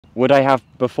Would I have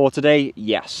before today?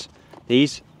 Yes.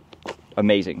 These,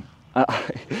 amazing.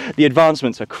 The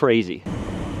advancements are crazy.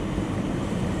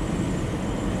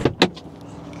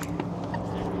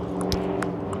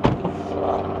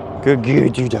 Good,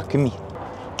 Judah, come here.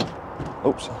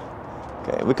 Oops.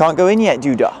 Okay, we can't go in yet,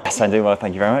 Judah. Yes, I'm doing well,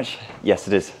 thank you very much. Yes,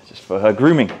 it is, just for her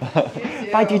grooming.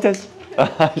 Bye, Judah.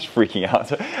 She's freaking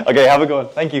out. Okay, have a good one,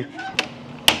 thank you.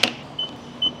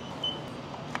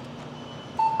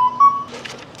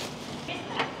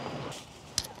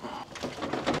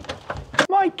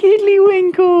 My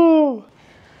Kiddly-winkle!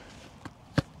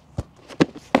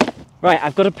 Right,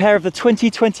 I've got a pair of the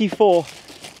 2024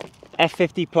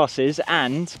 F50 Pluses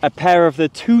and a pair of the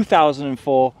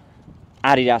 2004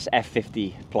 Adidas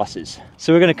F50 Pluses.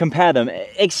 So we're going to compare them,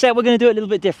 except we're going to do it a little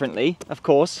bit differently, of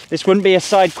course. This wouldn't be a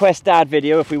Side Quest Dad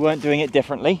video if we weren't doing it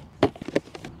differently.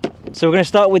 So we're going to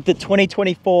start with the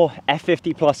 2024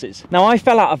 F50 Pluses. Now, I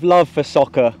fell out of love for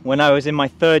soccer when I was in my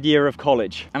 3rd year of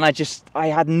college, and I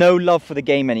had no love for the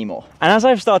game anymore. And as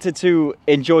I've started to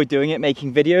enjoy doing it,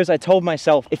 making videos, I told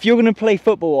myself, if you're going to play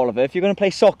football, Oliver, if you're going to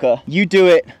play soccer, you do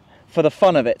it for the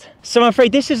fun of it. So I'm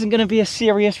afraid this isn't going to be a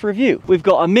serious review. We've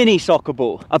got a mini soccer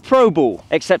ball, a pro ball,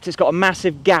 except it's got a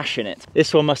massive gash in it.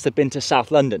 This one must have been to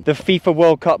South London. The FIFA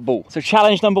World Cup ball. So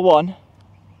challenge number 1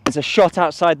 is a shot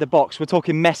outside the box. We're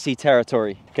talking Messi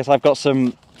territory, because I've got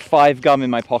some 5 gum in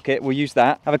my pocket. We'll use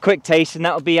that. Have a quick taste, and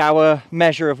that'll be our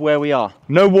measure of where we are.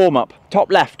 No warm-up. Top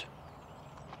left.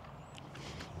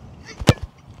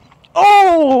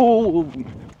 Oh!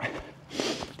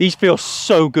 These feel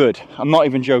so good. I'm not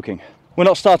even joking. We're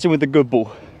not starting with the good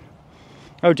ball.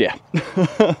 Oh dear.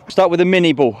 Start with a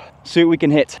mini ball. See what we can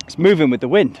hit. It's moving with the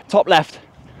wind. Top left.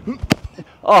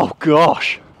 Oh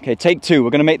gosh. Okay, take 2.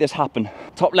 We're gonna make this happen.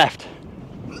 Top left.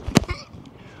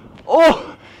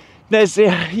 Oh! There's,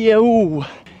 yeah, ooh.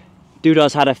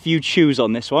 Dudah's had a few chews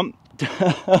on this one.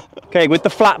 Okay, with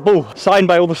the flat ball. Signed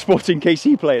by all the Sporting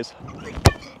KC players.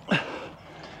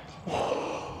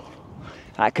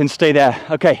 That can stay there.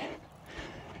 Okay.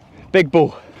 Big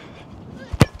ball.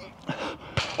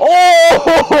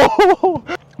 Oh!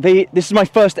 This is my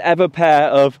first ever pair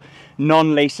of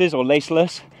non-laces or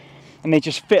laceless, and they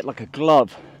just fit like a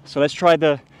glove. So let's try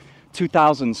the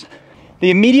 2000s.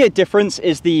 The immediate difference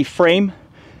is the frame.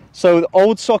 So the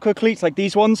old soccer cleats like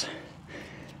these ones,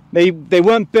 they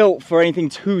weren't built for anything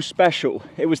too special.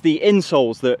 It was the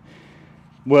insoles that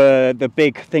were the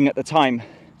big thing at the time.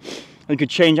 You could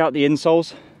change out the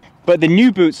insoles. But the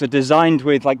new boots are designed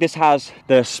with, like this has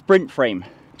the sprint frame,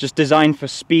 just designed for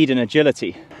speed and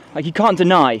agility. Like you can't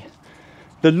deny,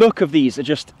 the look of these are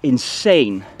just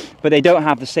insane, but they don't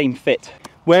have the same fit.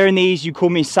 Wearing these, you call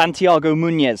me Santiago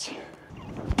Muñez.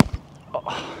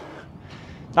 Oh,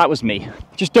 that was me.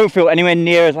 Just don't feel anywhere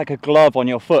near as like a glove on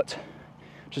your foot,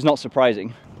 which is not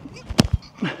surprising.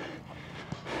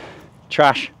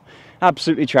 Trash,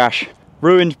 absolutely trash.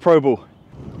 Ruined Pro Ball.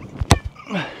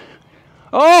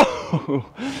 Oh!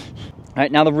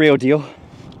 Right, now the real deal.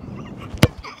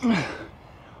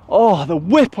 Oh, the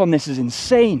whip on this is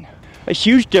insane. A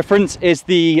huge difference is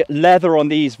the leather on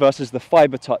these versus the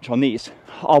fiber touch on these.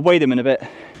 I'll weigh them in a bit.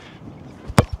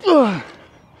 Ugh.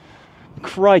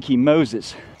 Crikey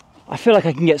Moses. I feel like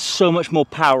I can get so much more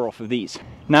power off of these.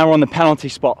 Now we're on the penalty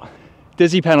spot.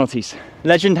 Dizzy penalties.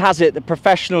 Legend has it that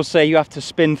professionals say you have to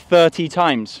spin 30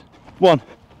 times. 1,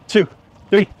 2,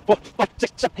 3, 4, 5,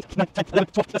 6, 7, 8, 9, 10,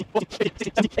 11, 12, 13, 14, 15,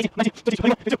 16, 17, 18, 19, 20,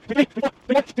 21, 22, 23, 24,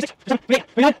 25, 26, 27,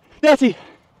 28, 29, 30.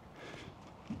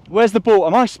 Where's the ball?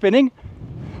 Am I spinning?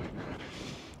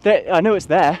 There, I know it's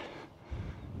there.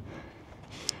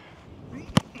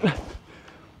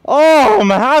 Oh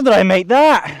man, how did I make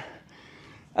that?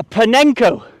 A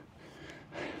Panenko.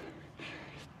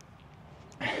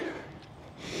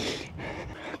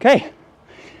 Okay,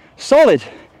 solid.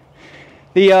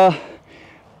 The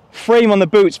frame on the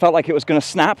boots felt like it was going to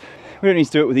snap. We don't need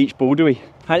to do it with each ball, do we? All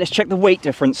right, let's check the weight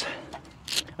difference.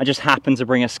 I just happened to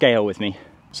bring a scale with me.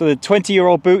 So the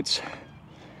 20-year-old boots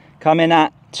come in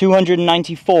at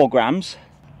 294 grams.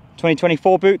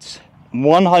 2024 boots,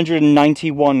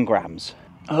 191 grams.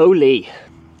 Holy,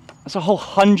 that's a whole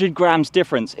 100 grams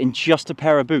difference in just a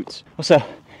pair of boots. Also,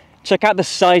 check out the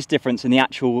size difference in the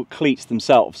actual cleats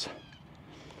themselves.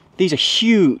 These are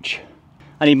huge.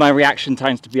 I need my reaction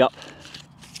times to be up.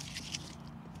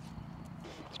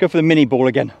 Let's go for the mini ball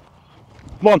again.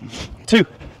 1, 2,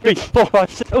 3, 4,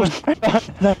 5, 6, 7, 8,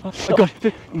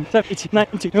 9,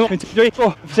 2, 3,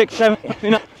 4, 6, 7, 8,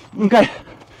 9. Okay,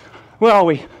 where are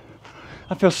we?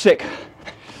 I feel sick.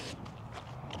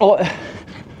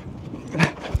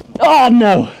 Oh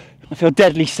no! I feel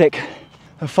deadly sick.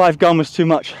 The 5 gum was too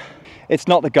much. It's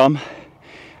not the gum.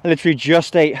 I literally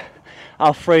just ate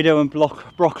Alfredo and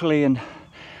broccoli and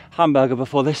hamburger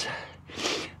before this.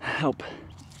 Help.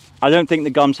 I don't think the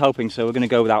gum's helping, so we're going to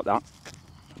go without that.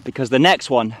 Because the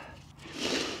next one,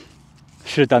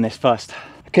 should have done this first.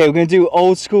 Okay, we're going to do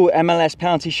old school MLS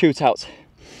penalty shootout.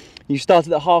 You start at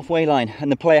the halfway line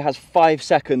and the player has 5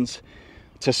 seconds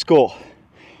to score.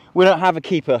 We don't have a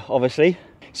keeper, obviously,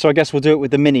 so I guess we'll do it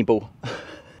with the mini ball.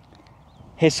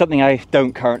 Here's something I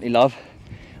don't currently love.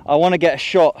 I want to get a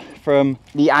shot from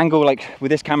the angle, like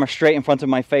with this camera straight in front of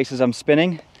my face as I'm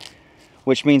spinning,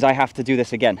 which means I have to do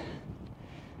this again.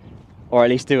 Or at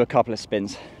least do a couple of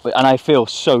spins. And I feel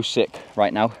so sick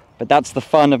right now. But that's the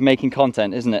fun of making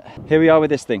content, isn't it? Here we are with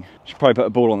this thing. Should probably put a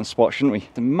ball on the spot, shouldn't we?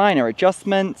 The minor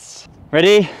adjustments.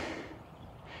 Ready?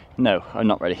 No, I'm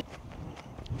not ready.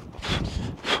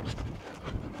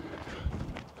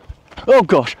 Oh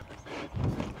gosh.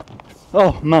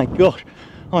 Oh my gosh.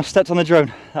 Oh, I stepped on the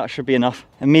drone. That should be enough.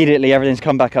 Immediately everything's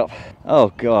come back up.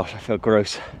 Oh gosh, I feel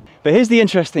gross. But here's the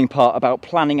interesting part about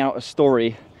planning out a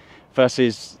story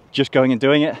versus just going and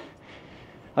doing it.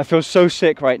 I feel so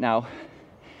sick right now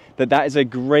that is a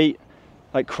great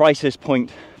like crisis point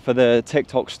for the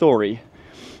TikTok story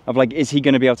of like, is he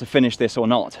going to be able to finish this or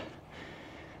not?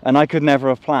 And I could never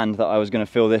have planned that I was going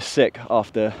to feel this sick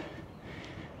after,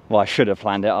 well, I should have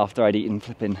planned it after I'd eaten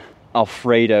flipping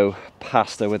Alfredo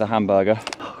pasta with a hamburger.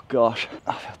 Oh gosh,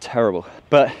 I feel terrible.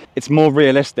 But it's more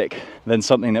realistic than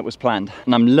something that was planned.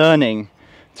 And I'm learning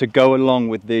to go along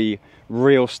with the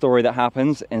real story that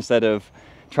happens instead of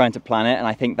trying to plan it. And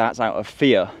I think that's out of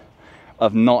fear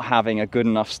of not having a good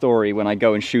enough story when I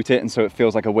go and shoot it, and so it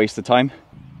feels like a waste of time.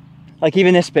 Like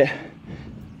even this bit,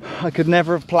 I could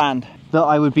never have planned that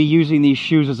I would be using these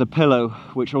shoes as a pillow,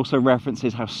 which also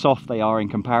references how soft they are in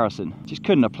comparison. Just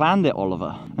couldn't have planned it,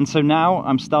 Oliver. And so now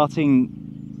I'm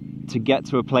starting to get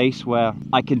to a place where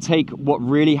I can take what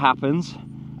really happens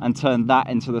and turn that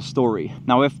into the story.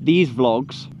 Now, if these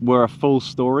vlogs were a full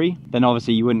story, then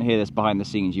obviously you wouldn't hear this behind the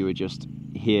scenes. You would just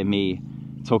hear me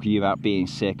talking to you about being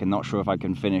sick and not sure if I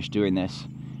can finish doing this,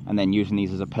 and then using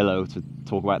these as a pillow to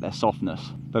talk about their softness.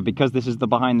 But because this is the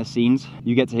behind the scenes,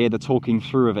 you get to hear the talking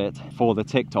through of it for the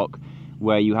TikTok,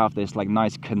 where you have this like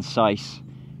nice, concise,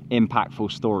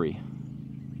 impactful story.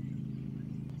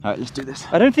 All right, let's do this.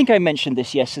 I don't think I mentioned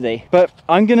this yesterday, but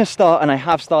I'm gonna start, and I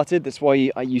have started, that's why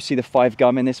you see the 5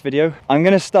 gum in this video. I'm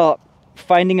gonna start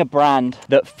finding a brand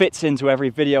that fits into every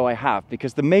video I have,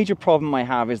 because the major problem I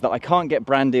have is that I can't get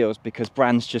brand deals because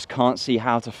brands just can't see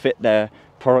how to fit their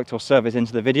product or service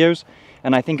into the videos.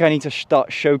 And I think I need to start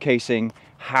showcasing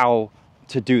how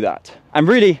to do that. And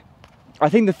really, I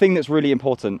think the thing that's really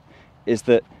important is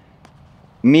that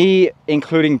me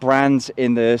including brands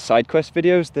in the side quest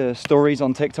videos, the stories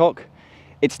on TikTok,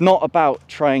 it's not about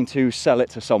trying to sell it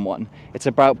to someone. It's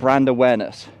about brand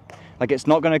awareness. Like, it's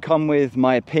not going to come with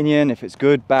my opinion, if it's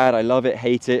good, bad, I love it,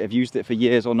 hate it, I've used it for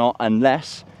years or not,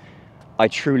 unless I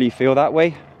truly feel that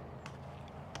way.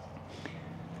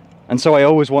 And so I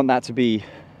always want that to be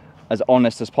as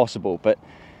honest as possible. But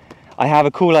I have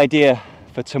a cool idea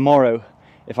for tomorrow,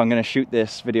 if I'm going to shoot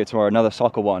this video tomorrow, another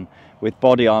soccer one, with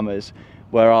body armors,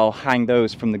 where I'll hang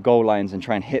those from the goal lines and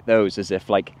try and hit those as if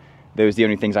like those are the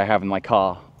only things I have in my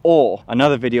car. Or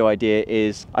another video idea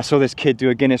is, I saw this kid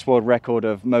do a Guinness World Record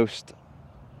of most,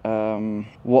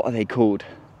 what are they called?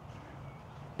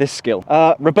 This skill.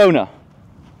 Rabona.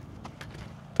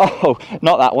 Oh,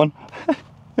 not that one.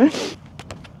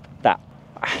 That.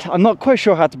 I'm not quite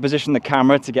sure how to position the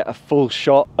camera to get a full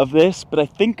shot of this, but I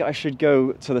think I should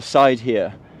go to the side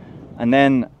here, and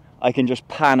then I can just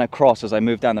pan across as I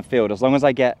move down the field, as long as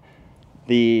I get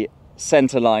the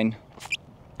center line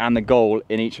and the goal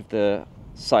in each of the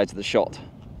sides of the shot.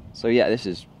 So yeah, this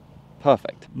is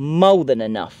perfect. More than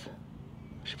enough.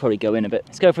 Should probably go in a bit.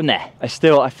 Let's go from there. I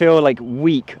feel like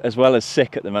weak as well as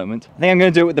sick at the moment. I think I'm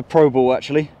gonna do it with the Pro Ball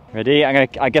actually. Ready? I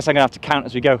guess I'm gonna have to count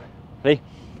as we go. Ready?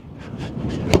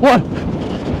 1,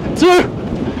 2,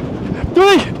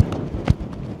 3.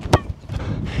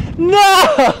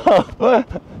 No!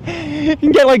 You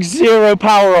can get like 0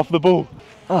 power off the ball.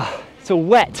 Oh, it's all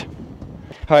wet.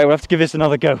 All right, we'll have to give this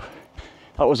another go.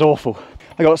 That was awful.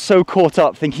 I got so caught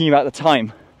up thinking about the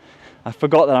time, I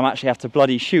forgot that I'm actually have to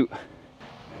bloody shoot.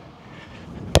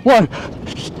 1,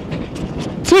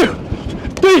 2,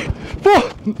 3, 4.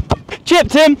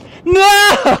 Chipped him.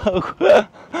 No!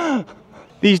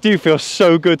 These do feel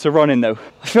so good to run in though.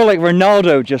 I feel like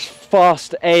Ronaldo, just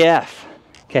fast AF.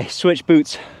 Okay, switch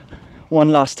boots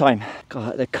one last time.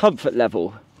 God, the comfort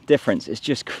level difference is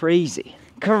just crazy.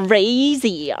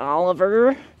 Crazy,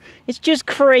 Oliver. It's just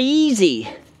crazy.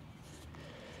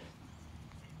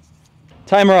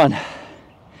 Timer on.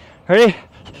 Ready?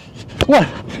 1,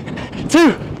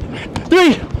 2,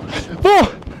 3, 4.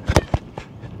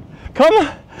 Come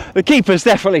on. The keeper's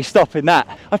definitely stopping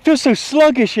that. I feel so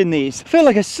sluggish in these. I feel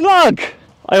like a slug.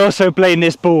 I also blame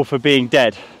this ball for being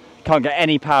dead. Can't get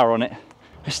any power on it.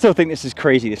 I still think this is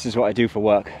crazy. This is what I do for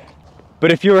work.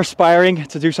 But if you're aspiring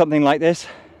to do something like this,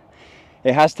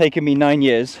 it has taken me 9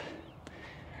 years.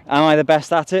 Am I the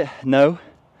best at it? No.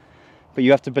 But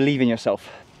you have to believe in yourself.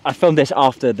 I filmed this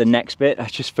after the next bit. I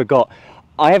just forgot.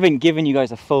 I haven't given you guys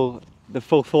the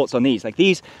full thoughts on these. Like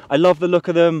these, I love the look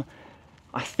of them.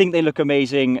 I think they look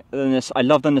amazing. I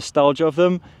love the nostalgia of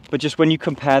them, but just when you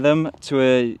compare them to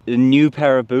a new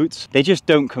pair of boots, they just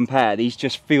don't compare. These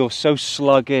just feel so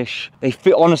sluggish. They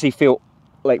honestly feel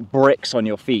like bricks on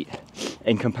your feet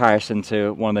in comparison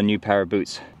to one of the new pair of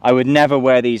boots. I would never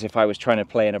wear these if I was trying to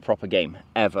play in a proper game,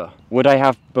 ever. Would I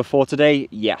have before today?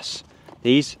 Yes.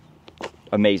 These,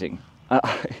 amazing.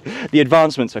 The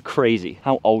advancements are crazy.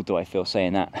 How old do I feel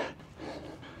saying that?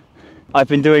 I've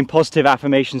been doing positive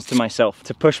affirmations to myself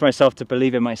to push myself to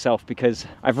believe in myself, because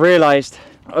I've realized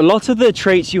a lot of the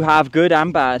traits you have, good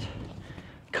and bad,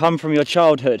 come from your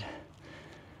childhood.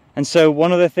 And so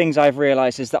one of the things I've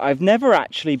realized is that I've never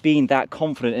actually been that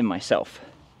confident in myself.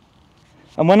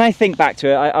 And when I think back to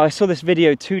it, I saw this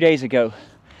video 2 days ago,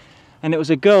 and it was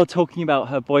a girl talking about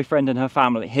her boyfriend and her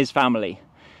family, his family.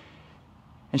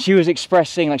 And she was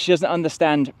expressing like she doesn't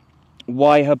understand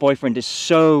why her boyfriend is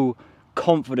so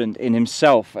confident in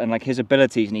himself and like his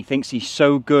abilities, and he thinks he's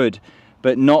so good,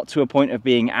 but not to a point of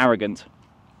being arrogant.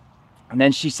 And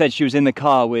then she said she was in the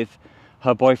car with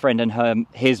her boyfriend and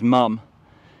his mum,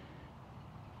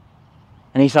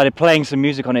 and he started playing some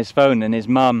music on his phone, and his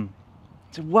mum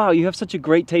said, "Wow, you have such a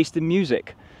great taste in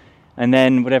music." And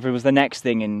then whatever was the next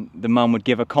thing, and the mum would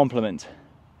give a compliment.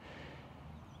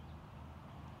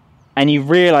 And you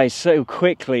realize so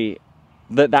quickly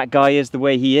that guy is the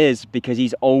way he is because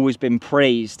he's always been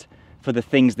praised for the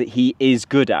things that he is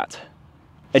good at.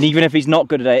 And even if he's not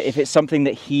good at it, if it's something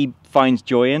that he finds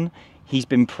joy in, he's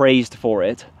been praised for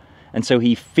it. And so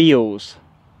he feels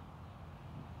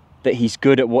that he's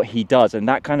good at what he does. And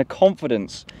that kind of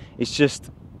confidence is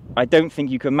just, I don't think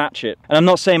you can match it. And I'm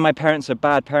not saying my parents are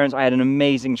bad parents. I had an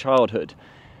amazing childhood.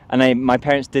 And my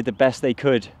parents did the best they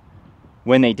could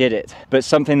when they did it. But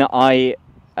something that I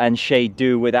and Shay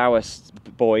do with our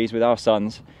boys, with our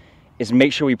sons, is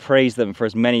make sure we praise them for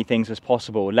as many things as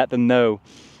possible. Let them know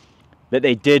that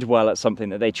they did well at something,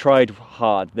 that they tried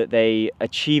hard, that they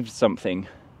achieved something,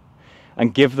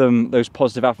 and give them those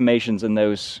positive affirmations and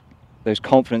those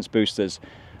confidence boosters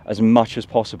as much as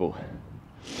possible.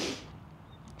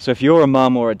 So if you're a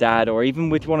mum or a dad, or even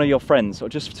with one of your friends, or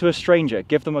just to a stranger,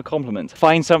 give them a compliment.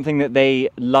 Find something that they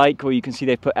like or you can see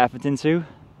they've put effort into,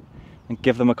 and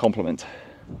give them a compliment.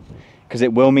 Because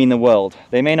it will mean the world.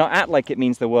 They may not act like it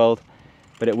means the world,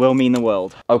 but it will mean the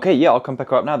world. Okay, yeah, I'll come pick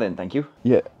her up now then, thank you.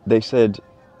 Yeah, they said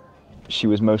she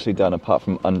was mostly done apart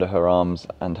from under her arms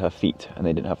and her feet, and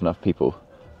they didn't have enough people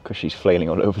because she's flailing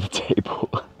all over the table.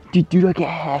 Did I get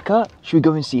a haircut? Should we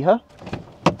go and see her?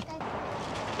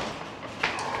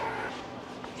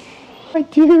 Hi,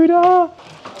 Duda!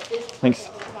 Thanks.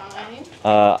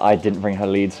 I didn't bring her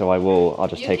lead, so I'll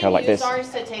just take her like this. You can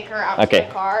use ours to take her out to the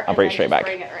car. I'll bring it straight back.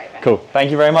 Bring it right back. Cool,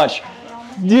 thank you very much.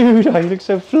 Dude, you look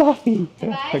so fluffy.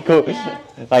 Bye, cool. Duda.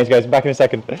 Thanks guys, back in a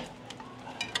second.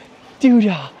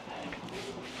 Duda.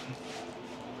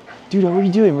 Duda, what are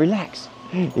you doing? Relax.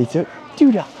 It's a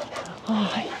Duda.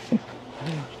 Hi.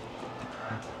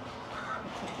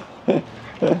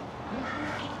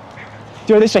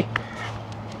 Duda, this way.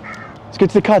 Let's go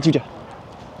to the car, Duda.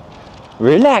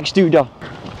 Relax, Duda.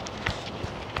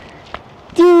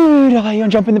 Duda, you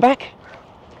want to jump in the back?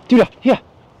 Duda, here.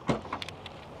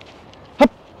 Hup.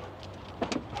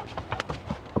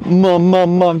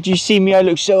 Mum, do you see me? I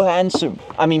look so handsome.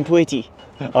 I mean pretty.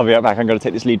 I'll be right back, I'm going to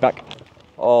take this lead back.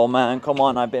 Oh man, come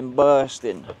on, I've been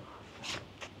bursting.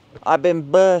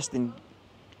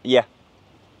 Yeah.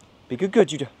 Be good,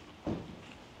 Duda.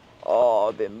 Oh,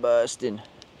 I've been bursting.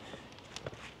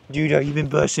 Duda, you been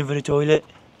bursting for the toilet?